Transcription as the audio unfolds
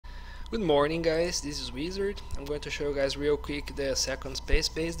Good morning guys, this is Wizard. I'm going to show you guys real quick the second space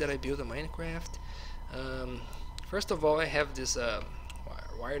base that I built on Minecraft. First of all, I have this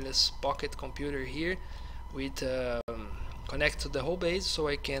wireless pocket computer here with connect to the whole base, so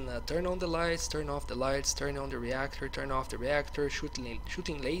I can turn on the lights, turn off the lights, turn on the reactor, turn off the reactor, shooting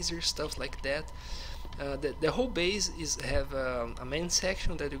lasers, stuff like that. The whole base have a main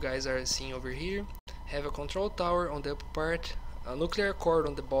section that you guys are seeing over here, have a control tower on the upper part, a nuclear core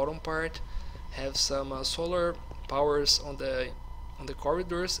on the bottom part, have some solar powers on the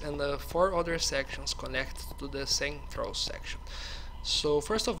corridors, and 4 other sections connected to the central section. So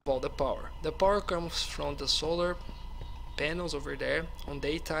first of all, the power. The power comes from the solar panels over there on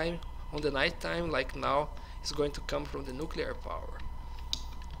daytime. On the nighttime, like now, it's going to come from the nuclear power.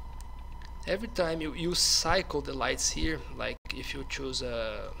 Every time you cycle the lights here, like if you choose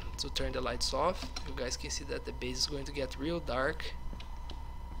to turn the lights off, you guys can see that the base is going to get real dark.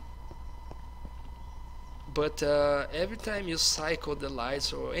 But every time you cycle the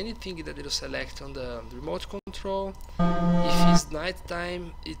lights or anything that you select on the remote control, if it's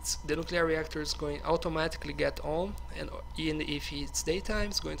nighttime, the nuclear reactor is going automatically get on, and if it's daytime,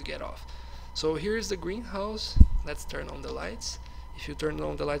 it's going to get off. So here's the greenhouse. Let's turn on the lights. If you turn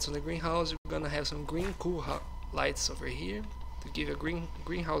on the lights on the greenhouse, you're gonna have some green cool lights over here to give a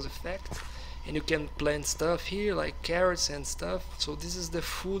greenhouse effect, and you can plant stuff here like carrots and stuff. So this is the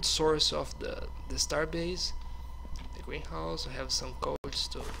food source of the star base. The greenhouse. I have some codes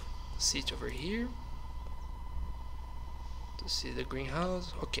to sit over here to see the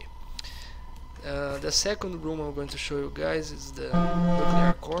greenhouse. Okay. The second room I'm going to show you guys is the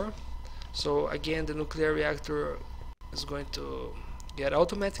nuclear core. So again, the nuclear reactor is going to get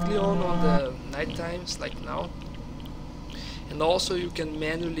automatically on the night times like now, and also you can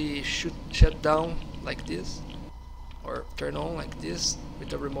manually shut down like this or turn on like this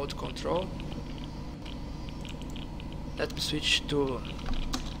with a remote control. Let me switch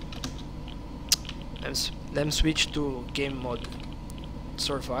to game mode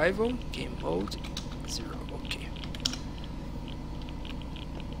survival, game mode 0. Okay.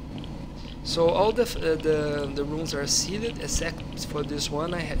 So all the rooms are sealed except for this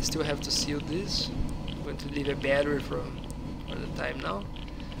one. I still have to seal this. I'm going to leave a battery for the time now,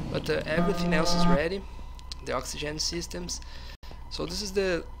 but everything else is ready. The oxygen systems. So this is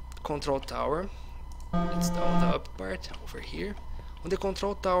the control tower. It's on the upper part over here. On the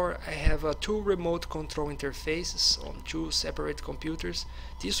control tower, I have 2 remote control interfaces on 2 separate computers.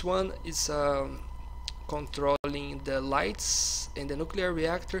 This one is controlling the lights in the nuclear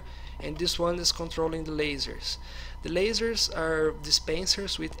reactor, and this one is controlling the lasers. The lasers are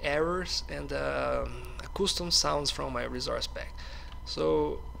dispensers with errors and custom sounds from my resource pack.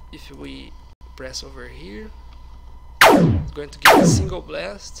 So if we press over here, it's going to give a single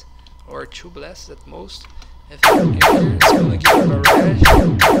blast or 2 blasts at most. If I give here, it's going to give a barrage.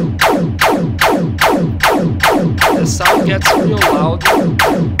 The sound gets real loud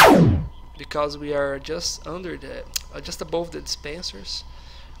because we are just under just above the dispensers.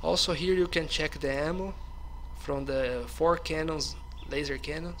 Also here you can check the ammo from the 4 cannons, laser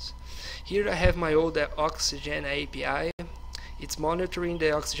cannons. Here I have my old oxygen API. It's monitoring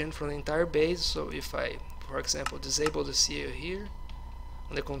the oxygen from the entire base. So if I, for example, disable the CO here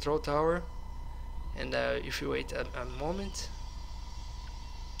on the control tower, and if you wait a moment,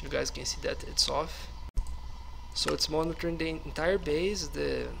 you guys can see that it's off. So it's monitoring the entire base,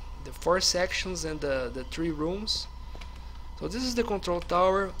 the 4 sections and the 3 rooms. So this is the control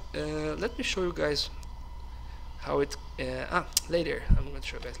tower. Let me show you guys how it later. I'm going to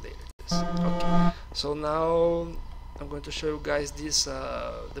show you guys later this. Okay. So now I'm going to show you guys this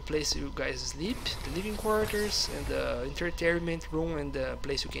the place you guys sleep, the living quarters, and the entertainment room, and the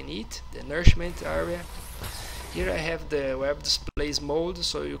place you can eat, the nourishment area. Here I have the web displays mode,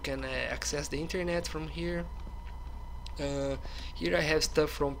 so you can access the internet from here. Here I have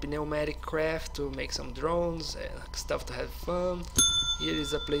stuff from pneumatic craft to make some drones and stuff to have fun. Here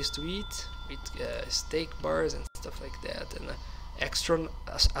is a place to eat with steak bars and stuff like that, and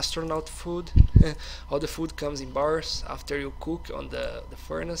astronaut food. All the food comes in bars after you cook on the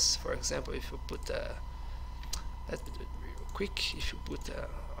furnace. For example, if you put let's do it real quick. If you put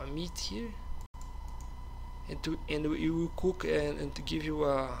a meat here, and you will cook and to give you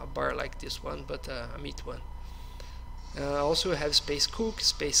a bar like this one, but a meat one. Also have space cookies,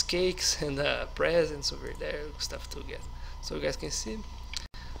 space cakes, and presents over there, stuff to get. So you guys can see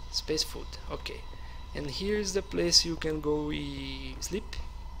space food. Okay, and here's the place you can go sleep.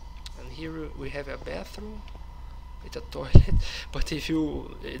 And here we have a bathroom with a toilet. But if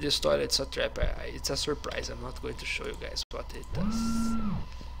you this toilet's a trap, it's a surprise. I'm not going to show you guys what it does.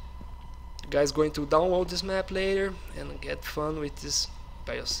 guys going to download this map later and get fun with this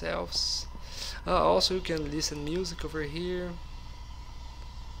by yourselves. Also you can listen music over here,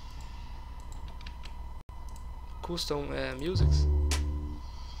 custom musics.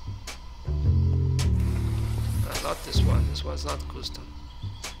 Not this one, this one's not custom.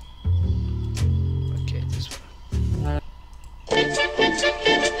 Okay, this one.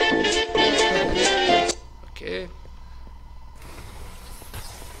 Okay.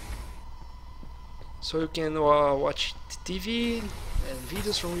 So you can watch TV and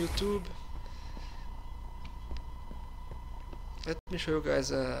videos from YouTube. Let me show you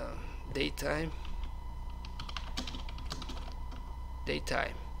guys daytime.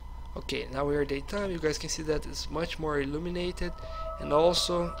 Okay, now we are daytime. You guys can see that it's much more illuminated, and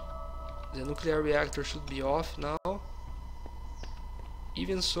also the nuclear reactor should be off now.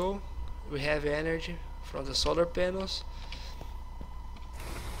 Even so, we have energy from the solar panels.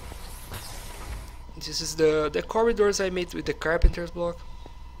 This is the corridors I made with the carpenter's block.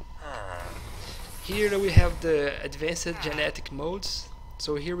 Here we have the advanced genetic modes,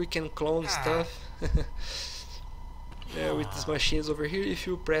 so here we can clone stuff. With these machines over here. If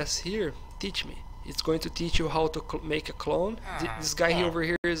you press here, teach me, it's going to teach you how to make a clone. This guy here over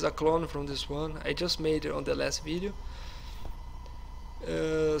here is a clone from this one. I just made it on the last video.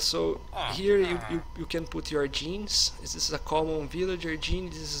 So here you can put your genes. This is a common villager gene,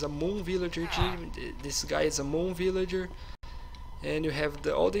 this is a moon villager gene, this guy is a moon villager, and you have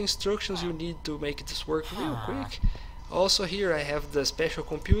all the instructions you need to make this work real quick. Also here I have the special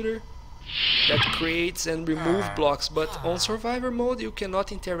computer that creates and remove blocks, but on survivor mode you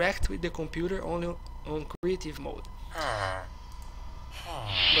cannot interact with the computer, only on creative mode.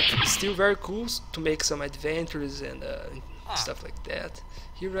 But it's still very cool to make some adventures and stuff like that.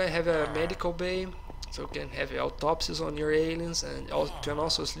 Here I have a medical bay, so you can have autopsies on your aliens, and you can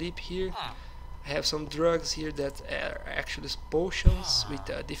also sleep here. I have some drugs here that are actually potions with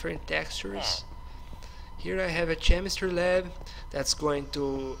different textures. Here I have a chemistry lab that's going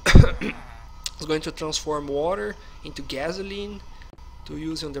to transform water into gasoline to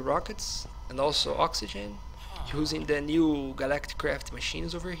use on the rockets, and also oxygen using the new Galacticraft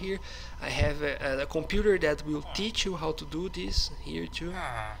machines over here. I have a computer that will teach you how to do this here too.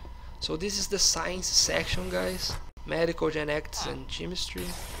 So this is the science section, guys. Medical, genetics and chemistry.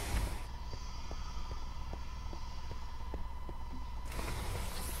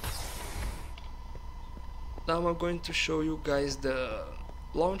 Now I'm going to show you guys the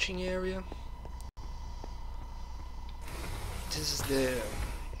launching area. This is the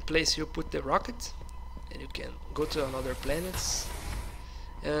place you put the rocket, and you can go to another planets.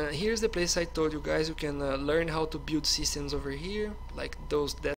 Here's the place I told you guys you can learn how to build systems over here, like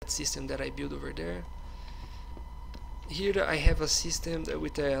that system that I built over there. Here I have a system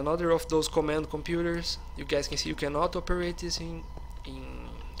with another of those command computers. You guys can see you cannot operate this in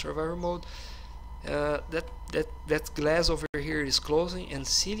survival mode. That glass over here is closing and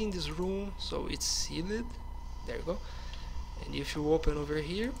sealing this room, so it's sealed. There you go. And if you open over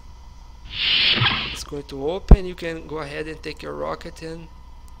here, it's going to open. You can go ahead and take your rocket and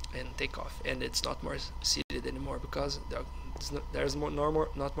take off, and it's not more seated anymore because there's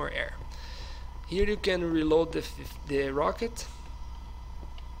not more air. Here you can reload the rocket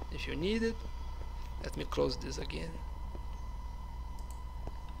if you need it. Let me close this again.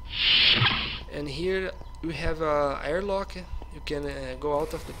 And here we have a airlock. You can go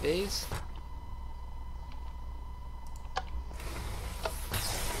out of the base.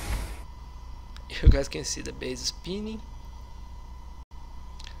 You guys can see the base spinning.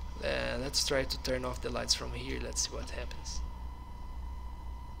 Let's try to turn off the lights from here. Let's see what happens.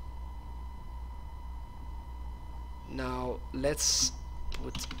 Now let's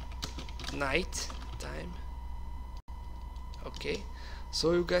put night time. Okay,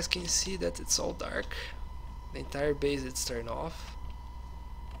 so you guys can see that it's all dark. The entire base is turned off.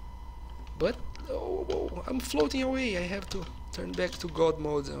 But oh, I'm floating away. I have to turn back to God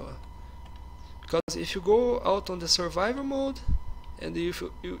mode. Because if you go out on the survivor mode, and if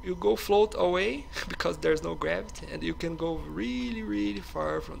you go float away because there's no gravity, and you can go really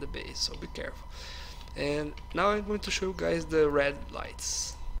far from the base, so be careful. And now I'm going to show you guys the red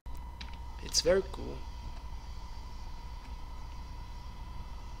lights. It's very cool.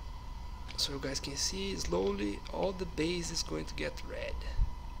 So you guys can see slowly all the base is going to get red.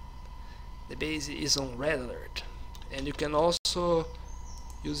 The base is on red alert, and you can also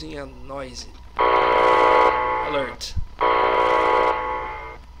using a noisy alert.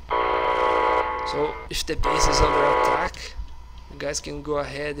 So if the base is under attack, you guys can go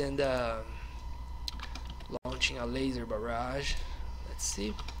ahead and launching a laser barrage. Let's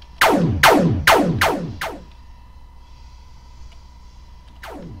see.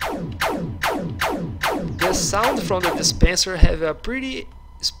 The sound from the dispenser have a pretty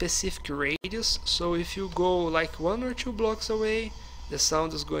specific radius, so if you go like 1 or 2 blocks away, the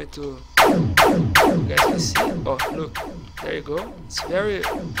sound is going to, you guys can see, oh look, there you go, it's very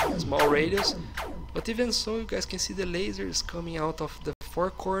small radius, but even so you guys can see the lasers coming out of the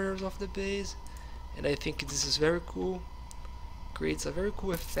 4 corners of the base, and I think this is very cool. Creates a very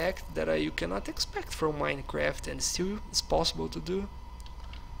cool effect that you cannot expect from Minecraft, and still it's possible to do.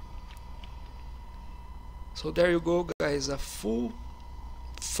 So there you go guys, a full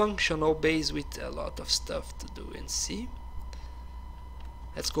functional base with a lot of stuff to do and see.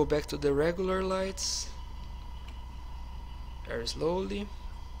 Let's go back to the regular lights very slowly,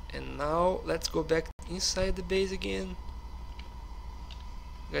 and now let's go back inside the base again.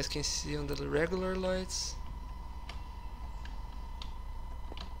 You guys can see on the regular lights.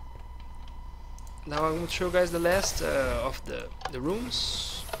 Now I'm going to show you guys the last of the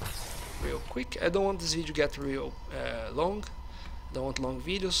rooms real quick. I don't want this video to get real long. I don't want long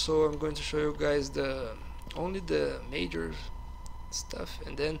videos, so I'm going to show you guys only the major stuff,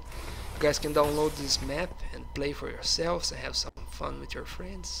 and then you guys can download this map and play for yourselves and have some fun with your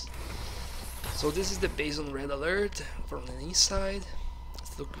friends. So this is the base on red alert from the inside.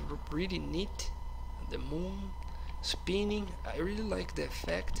 It looks really neat. The moon spinning, I really like the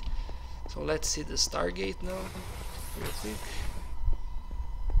effect. So let's see the Stargate now real quick.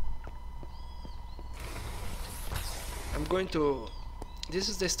 I'm going to, this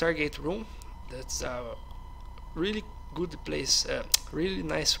is the Stargate room. That's a really good place, really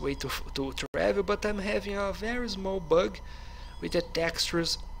nice way to travel, but I'm having a very small bug with the texture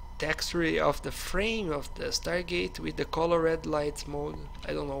of the frame of the Stargate with the color red lights mode.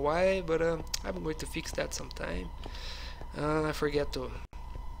 I don't know why, but I'm going to fix that sometime. I forget to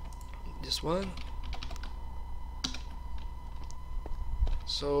this one.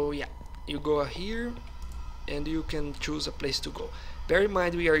 So yeah, you go here and you can choose a place to go. Bear in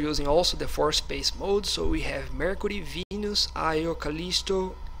mind we are using also the 4 space mode, so we have Mercury, Venus, Io,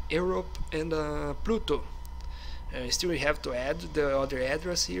 Callisto, Europe and Pluto. Still we have to add the other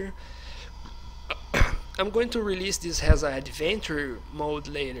address here. I'm going to release this as an adventure mode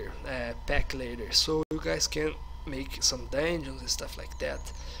later, pack later, so you guys can make some dungeons and stuff like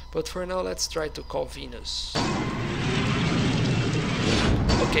that. But for now let's try to call Venus.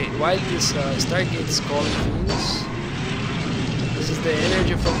 Okay, while this Stargate is calling Venus, this is the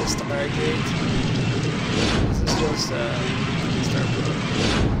energy from the Stargate. This is just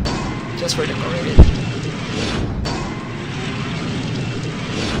just for decoration.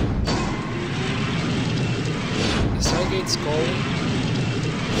 The Stargate's calling.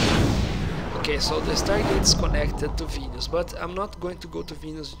 Okay, so the Stargate is connected to Venus, but I'm not going to go to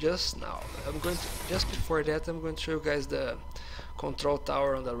Venus just now. I'm going to, just before that, I'm going to show you guys the control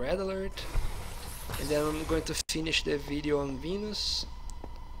tower on the red alert, and then I'm going to finish the video on Venus.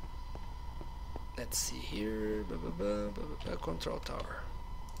 Let's see here, control tower.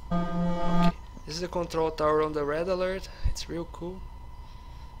 Okay, this is the control tower on the red alert. It's real cool.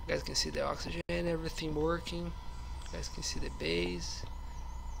 You guys can see the oxygen, everything working. You guys can see the base.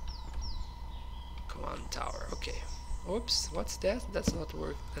 Come on, tower. Okay. Oops, what's that? That's not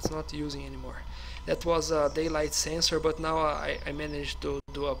work. That's not using anymore. That was a daylight sensor, but now I managed to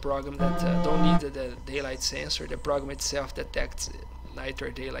do a program that don't need the daylight sensor. The program itself detects night or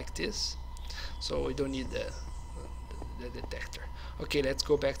day like this, so we don't need the detector. Okay, let's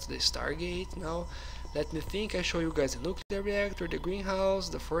go back to the Stargate now. Let me think. I show you guys the nuclear reactor, the greenhouse,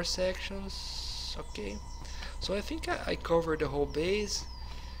 the 4 sections. Okay, so I think I covered the whole base.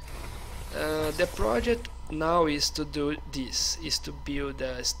 The project now is to do this, is to build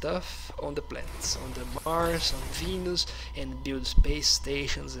stuff on the planets, on the Mars, on Venus, and build space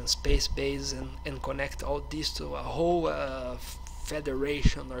stations and space bases, and connect all this to a whole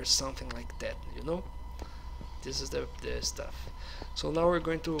federation or something like that, you know? This is the stuff. So now we're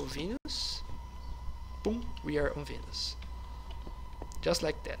going to Venus. Boom, we are on Venus. Just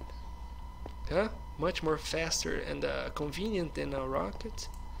like that. Huh? Much more faster and convenient than a rocket.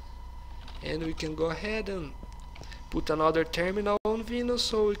 And we can go ahead and put another terminal on Venus,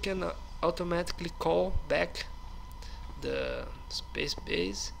 so we can automatically call back the space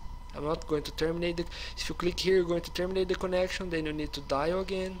base. I'm not going to terminate the, if you click here you're going to terminate the connection, then you need to dial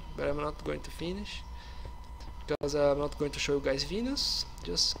again, but I'm not going to finish because I'm not going to show you guys Venus,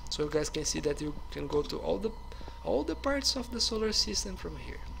 just so you guys can see that you can go to all the parts of the solar system from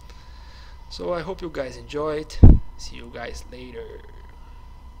here. So I hope you guys enjoyed. See you guys later.